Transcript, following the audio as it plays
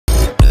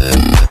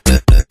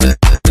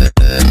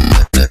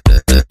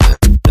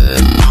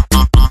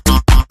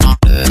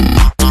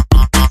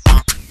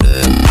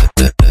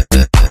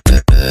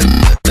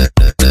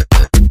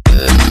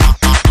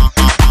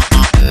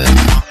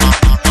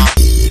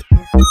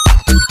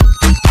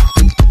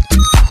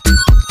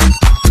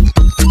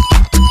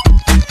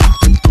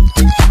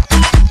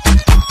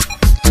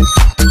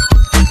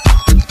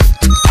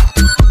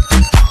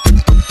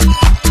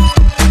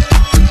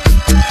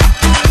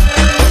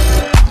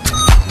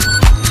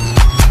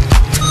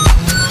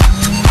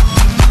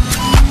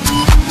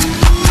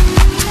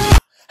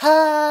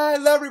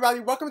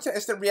everybody, welcome to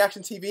Instant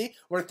Reaction TV,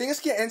 where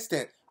things get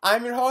instant.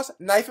 I'm your host,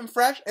 Nyphen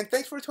Freshh, and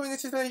thanks for tuning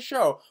into today's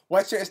show,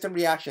 What's Your Instant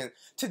Reaction?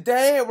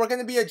 Today, we're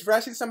going to be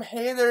addressing some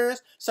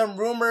haters, some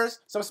rumors,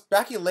 some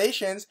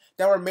speculations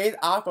that were made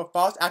off of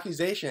false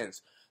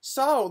accusations.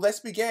 So, let's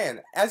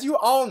begin. As you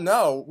all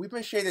know, we've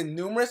been shaded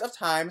numerous of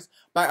times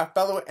by a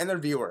fellow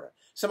interviewer.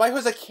 Somebody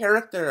who's a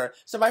character,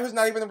 somebody who's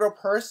not even a real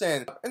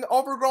person, an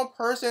overgrown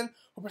person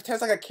who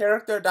pretends like a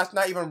character that's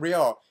not even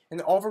real,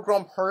 an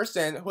overgrown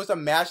person who's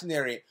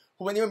imaginary,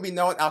 who wouldn't even be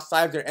known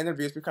outside of their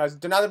interviews because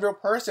they're not a real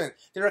person,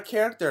 they're a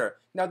character.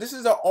 Now this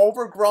is an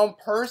overgrown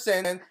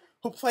person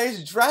who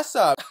plays dress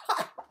up.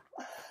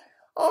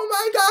 Oh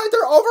my god,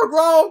 they're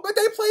overgrown, but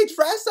they play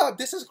dress up.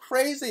 This is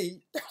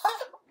crazy.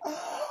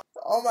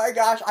 Oh my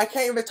gosh, I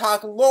can't even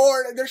talk.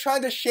 Lord, they're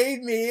trying to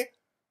shade me.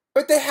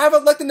 But they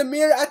haven't looked in the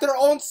mirror at their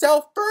own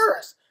self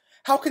first.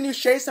 How can you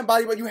shade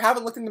somebody but you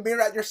haven't looked in the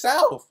mirror at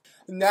yourself?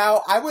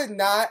 Now, I would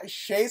not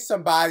shade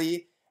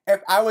somebody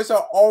if I was an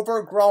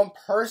overgrown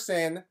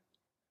person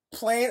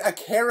playing a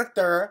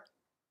character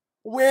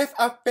with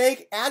a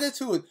fake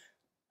attitude.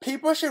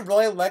 People should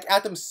really look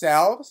at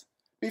themselves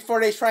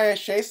before they try and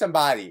shade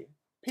somebody.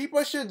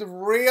 People should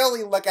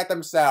really look at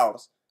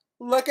themselves.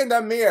 Look in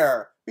the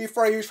mirror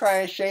before you try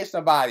and shade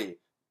somebody.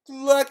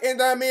 Look in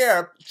the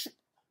mirror.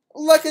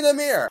 Look in the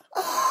mirror.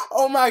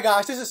 Oh my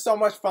gosh, this is so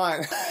much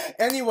fun.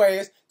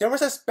 Anyways, there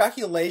was a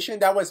speculation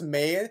that was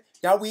made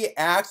that we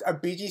asked a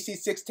BGC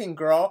 16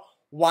 girl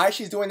why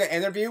she's doing the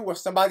interview with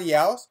somebody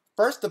else.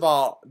 First of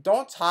all,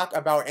 don't talk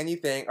about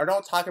anything or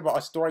don't talk about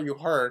a story you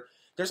heard.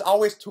 There's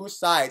always two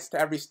sides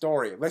to every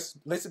story.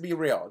 Let's be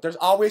real. There's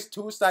always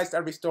two sides to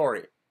every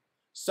story.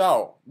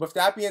 So, with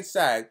that being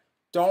said,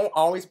 don't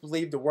always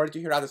believe the words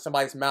you hear out of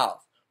somebody's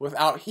mouth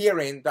without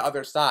hearing the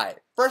other side.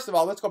 First of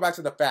all, let's go back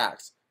to the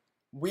facts.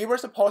 We were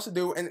supposed to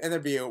do an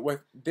interview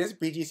with this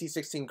BGC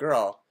 16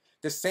 girl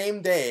the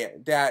same day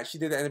that she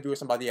did the interview with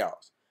somebody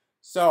else.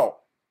 So,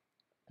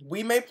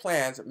 we made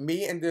plans,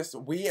 we and this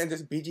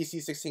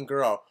BGC 16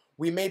 girl,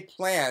 we made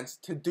plans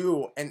to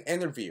do an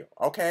interview,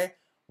 okay?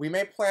 We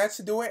made plans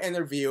to do an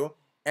interview,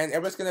 and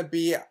it was going to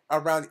be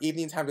around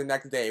evening time the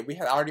next day. We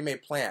had already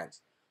made plans.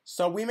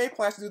 So, we made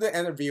plans to do the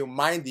interview,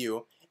 mind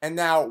you, and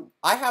now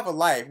I have a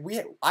life.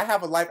 I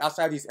have a life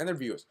outside of these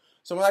interviews.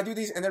 So when I do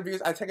these interviews,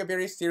 I take it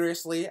very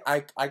seriously.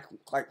 I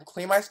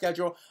clean my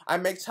schedule. I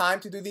make time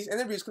to do these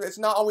interviews because it's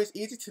not always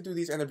easy to do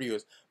these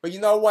interviews. But you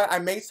know what? I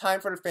make time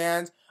for the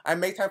fans. I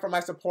make time for my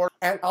support.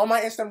 And all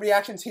my Instant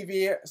Reaction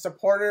TV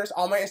supporters,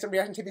 all my Instant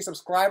Reaction TV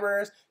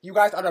subscribers, you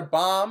guys are the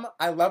bomb.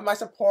 I love my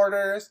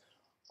supporters.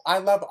 I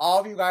love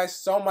all of you guys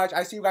so much.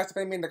 I see you guys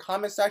defending me in the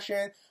comment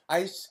section.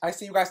 I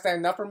see you guys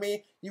standing up for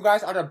me. You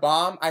guys are the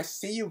bomb. I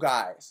see you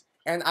guys.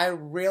 And I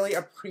really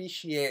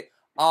appreciate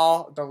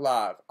all the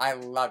love. I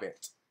love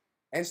it.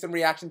 Instant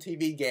Reaction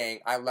TV gang,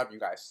 I love you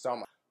guys so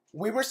much.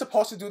 We were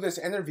supposed to do this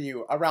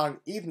interview around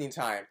evening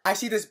time. I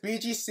see this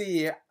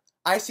BGC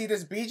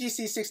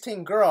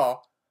 16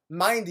 girl.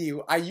 Mind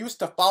you, I used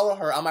to follow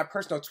her on my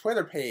personal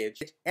Twitter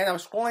page, and I'm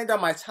scrolling down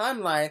my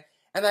timeline,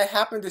 and I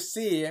happen to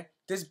see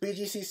this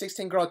BGC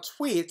 16 girl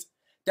tweet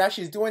that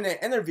she's doing an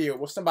interview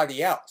with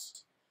somebody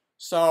else.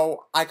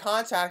 So I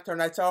contact her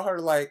and I tell her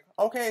like,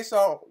 okay,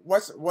 so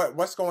what's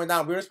going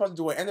on? We were supposed to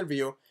do an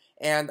interview,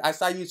 and I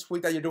saw you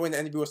tweet that you're doing the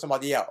interview with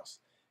somebody else.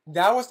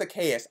 That was the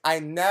case. We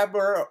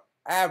never,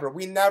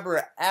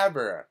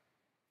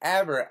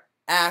 ever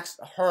asked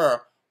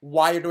her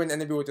why you're doing the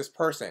interview with this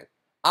person.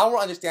 Our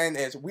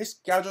understanding is we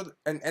scheduled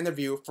an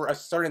interview for a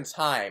certain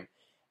time,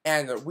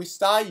 and we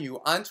saw you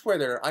on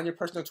Twitter, on your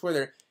personal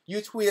Twitter, you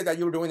tweeted that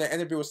you were doing an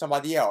interview with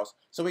somebody else.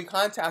 So we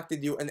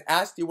contacted you and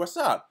asked you what's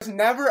up. It's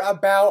never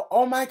about,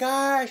 oh my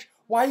gosh,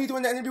 why are you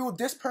doing the interview with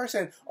this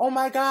person? Oh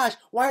my gosh,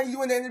 why are you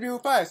doing the interview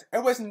with us?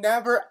 It was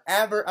never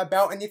ever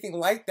about anything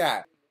like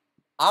that.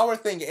 Our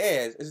thing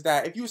is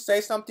that if you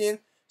say something,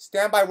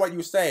 stand by what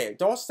you say.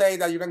 Don't say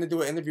that you're going to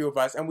do an interview with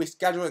us and we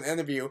schedule an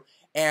interview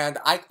and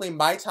I clean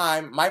my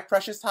time, my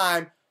precious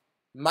time,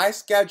 my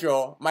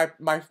schedule,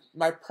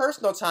 my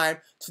personal time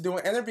to do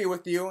an interview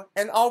with you,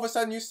 and all of a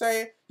sudden you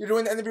say you're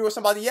doing the interview with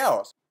somebody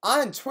else.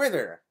 On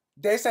Twitter,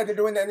 they said they're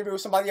doing the interview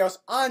with somebody else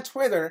on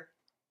Twitter,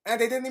 and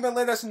they didn't even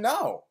let us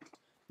know.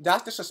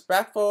 That's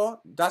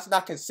disrespectful. That's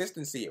not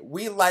consistency.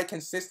 We like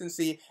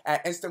consistency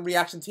at Instant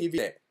Reaction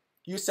TV.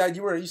 You said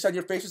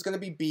your face was gonna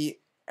be beat,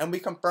 and we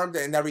confirmed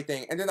it and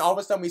everything. And then all of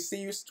a sudden we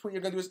see you tweet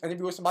you're gonna do this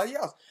interview with somebody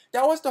else.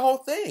 That was the whole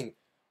thing.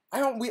 I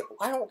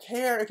don't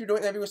care if you're doing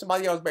an interview with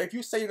somebody else, but if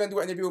you say you're gonna do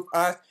an interview with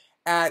us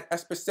at a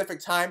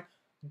specific time,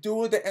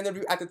 do the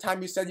interview at the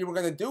time you said you were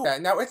gonna do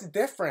it. Now it's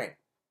different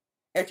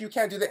if you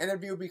can't do the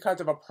interview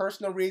because of a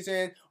personal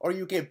reason or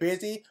you get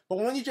busy. But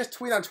when you just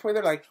tweet on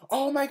Twitter like,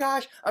 oh my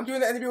gosh, I'm doing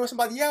the interview with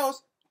somebody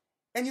else,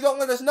 and you don't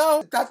let us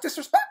know, that's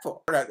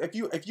disrespectful.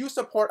 If you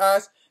support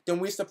us, then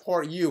we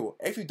support you.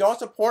 If you don't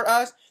support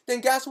us,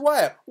 then guess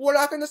what? We're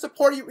not going to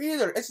support you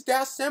either. It's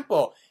that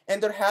simple.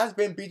 And there has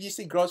been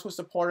BGC girls who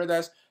supported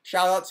us.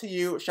 Shout out to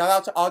you. Shout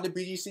out to all the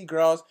BGC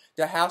girls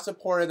that have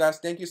supported us.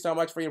 Thank you so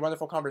much for your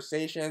wonderful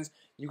conversations.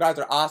 You guys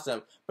are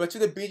awesome. But to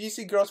the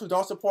BGC girls who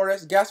don't support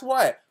us, guess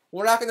what?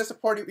 We're not going to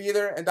support you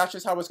either, and that's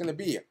just how it's going to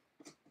be.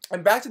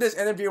 And back to this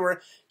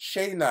interviewer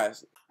shading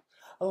us.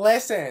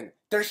 Listen,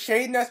 they're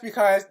shading us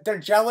because they're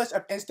jealous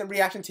of Instant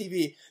Reaction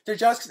TV. They're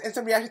jealous because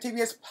Instant Reaction TV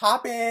is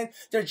popping.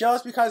 They're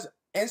jealous because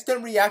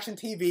Instant Reaction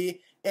TV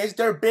is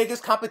their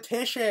biggest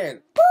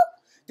competition. Woo!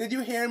 Did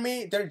you hear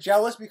me? They're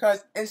jealous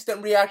because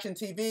Instant Reaction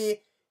TV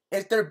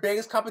is their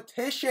biggest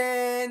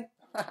competition.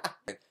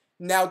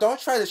 Now, don't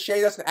try to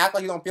shade us and act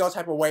like you don't feel a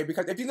type of way,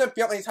 because if you didn't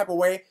feel any type of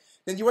way,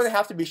 then you wouldn't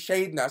have to be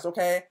shading us,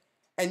 okay?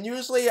 And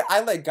usually,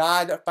 I let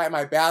God fight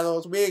my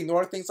battles. We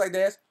ignore things like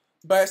this.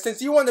 But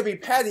since you want to be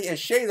petty and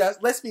shade us,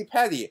 let's be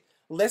petty.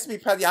 Let's be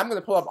petty. I'm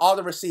going to pull up all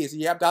the receipts.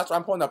 Yep, that's what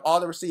I'm pulling up, all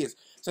the receipts.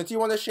 Since you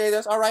want to shade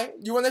us, all right?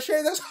 You want to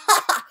shade us?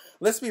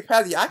 Let's be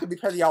petty. I could be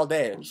petty all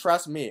day.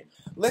 Trust me.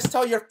 Let's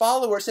tell your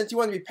followers, since you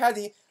want to be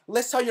petty,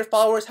 let's tell your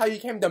followers how you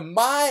came to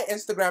my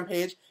Instagram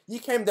page. You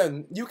came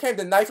to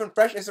Nyphen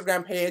Freshh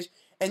Instagram page,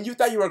 and you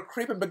thought you were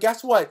creeping, but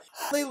guess what?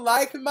 They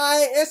like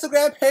my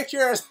Instagram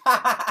pictures.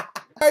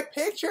 My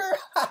picture.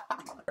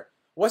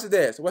 What's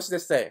this? What's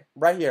this say?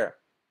 Right here.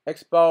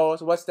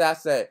 Expose. What's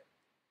that say?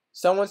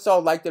 So-and-so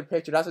liked your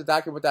picture. That's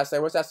exactly what that say.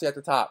 What's that say at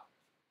the top?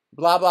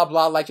 Blah, blah,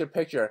 blah, liked your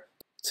picture.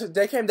 So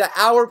they came to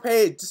our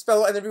page. This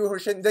fellow interviewer who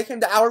shouldn't. They came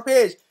to our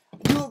page.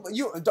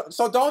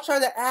 So don't try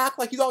to act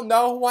like you don't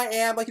know who I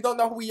am, like you don't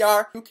know who we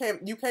are.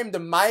 You came to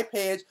my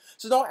page.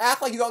 So don't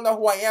act like you don't know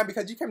who I am,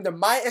 because you came to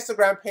my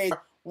Instagram page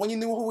when you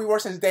knew who we were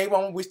since day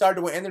one when we started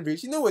doing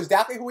interviews. You knew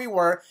exactly who we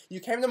were. You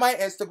came to my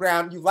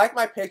Instagram. You liked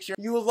my picture.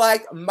 You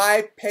liked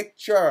my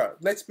picture.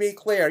 Let's be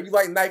clear. You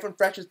liked Nyphen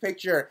Fresh's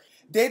picture.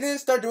 They didn't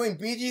start doing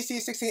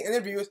BGC 16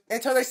 interviews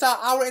until they saw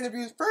our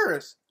interviews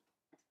first.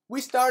 We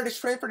started to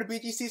train for the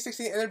BGC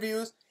 16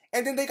 interviews,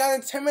 and then they got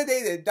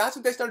intimidated. That's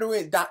what they started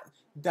doing.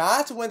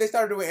 That's when they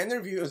started doing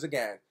interviews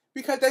again,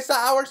 because they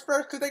saw ours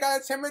first, because they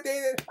got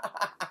intimidated.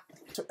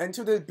 And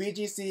to the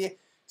BGC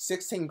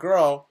 16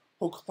 girl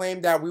who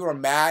claimed that we were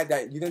mad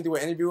that you didn't do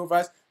an interview with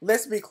us,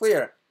 let's be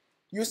clear.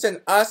 You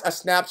sent us a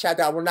Snapchat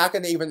that we're not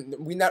gonna even,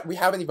 we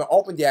haven't even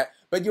opened yet,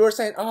 but you were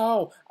saying,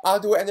 oh,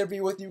 I'll do an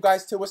interview with you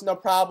guys too, it's no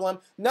problem.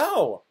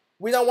 No,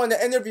 we don't want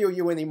to interview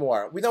you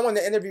anymore. We don't want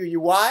to interview you.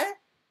 Why?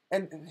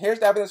 And here's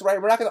the evidence, right?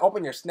 We're not gonna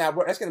open your Snap.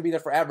 It's gonna be there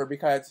forever,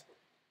 because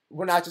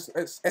we're not just,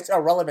 it's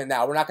irrelevant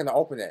now. We're not gonna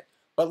open it.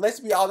 But let's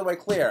be all the way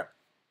clear.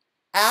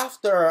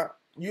 After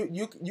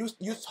you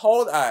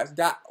told us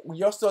that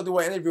you'll still do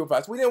an interview with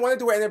us, we didn't want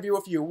to do an interview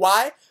with you.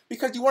 Why?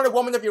 Because you weren't a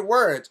woman of your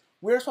words.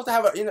 We were supposed to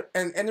have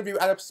an interview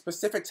at a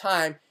specific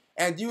time,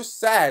 and you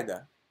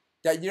said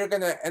that you're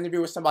going to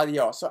interview with somebody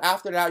else. So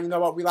after that, you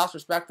know what? We lost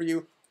respect for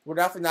you. We're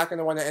definitely not going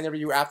to want to interview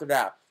you after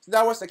that. So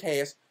that was the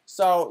case.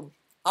 So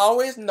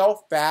always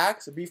know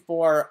facts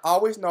before,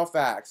 always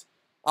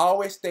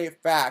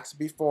state facts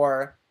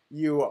before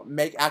you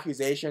make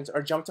accusations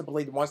or jump to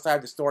believe one side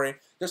of the story.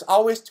 There's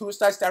always two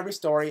sides to every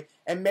story,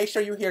 and make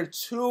sure you hear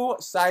two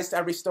sides to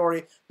every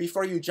story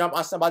before you jump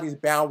on somebody's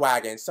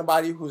bandwagon,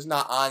 somebody who's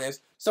not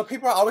honest. So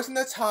people are always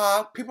going to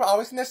talk, people are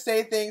always going to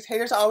say things,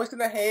 haters are always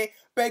going to hate,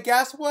 but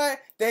guess what?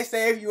 They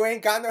say if you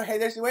ain't got no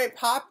haters, you ain't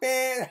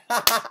popping.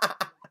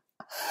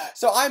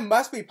 So I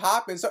must be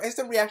popping. So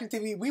Instant Reaction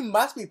TV, we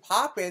must be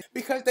popping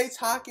because they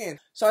talking.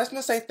 So I just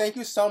want to say thank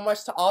you so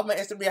much to all of my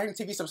Instant Reaction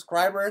TV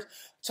subscribers,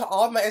 to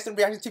all of my Instant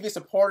Reaction TV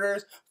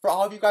supporters, for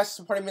all of you guys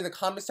supporting me in the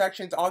comment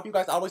section, to all of you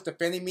guys always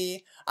defending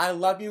me. I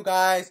love you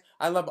guys.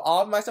 I love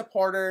all of my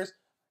supporters.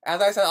 As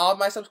I said, all of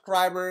my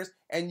subscribers,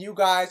 and you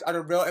guys are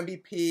the real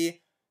MVP.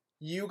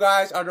 You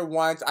guys are the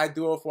ones I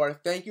do it for.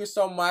 Thank you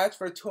so much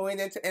for tuning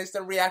into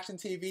Instant Reaction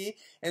TV.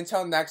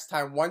 Until next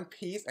time, one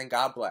peace and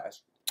God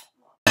bless.